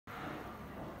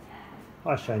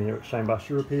Hi, Shane here at Shane Barr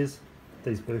Shoe Repairs.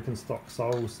 These Birkenstock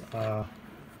soles are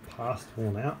past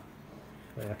worn out.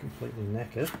 They are completely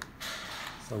knackered.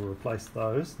 So we'll replace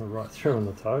those. They're right through in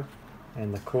the toe.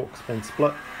 And the cork's been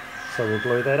split. So we'll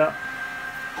glue that up.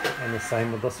 And the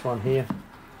same with this one here.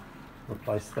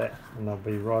 Replace that and they'll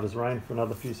be right as rain for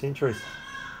another few centuries.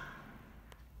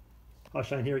 Hi,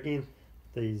 Shane here again.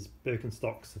 These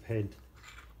Birkenstocks have had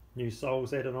new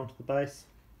soles added onto the base.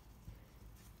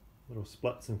 Little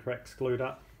splits and cracks glued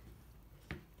up.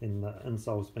 Then the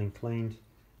insole's been cleaned.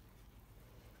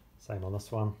 Same on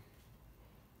this one.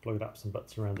 Glued up some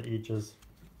bits around the edges.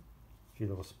 A few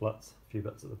little splits, a few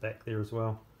bits at the back there as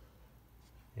well.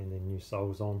 And then new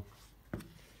soles on.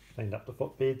 Cleaned up the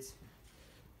footbeds.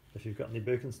 If you've got any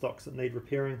Birkenstocks that need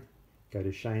repairing, go to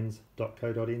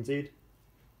shanes.co.nz